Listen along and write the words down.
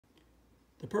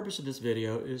The purpose of this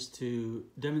video is to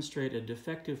demonstrate a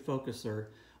defective focuser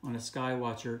on a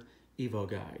Sky-Watcher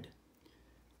Evoguide.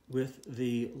 With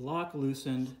the lock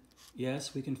loosened,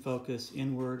 yes, we can focus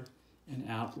inward and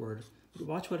outward, but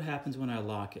watch what happens when I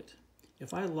lock it.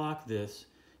 If I lock this,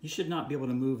 you should not be able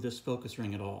to move this focus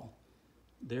ring at all.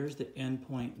 There's the end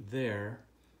point there.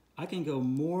 I can go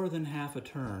more than half a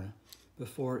turn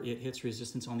before it hits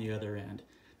resistance on the other end.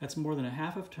 That's more than a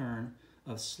half of turn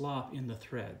of slop in the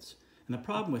threads. And the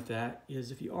problem with that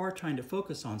is if you are trying to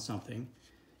focus on something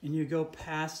and you go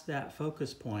past that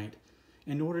focus point,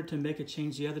 in order to make it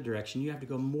change the other direction, you have to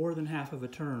go more than half of a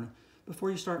turn before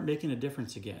you start making a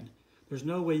difference again. There's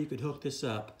no way you could hook this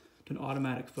up to an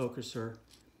automatic focuser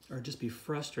or just be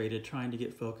frustrated trying to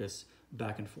get focus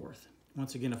back and forth.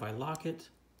 Once again, if I lock it,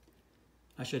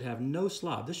 I should have no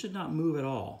slop. This should not move at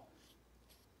all.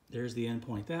 There's the end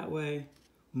point that way,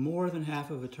 more than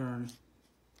half of a turn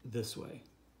this way.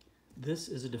 This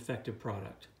is a defective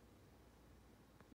product.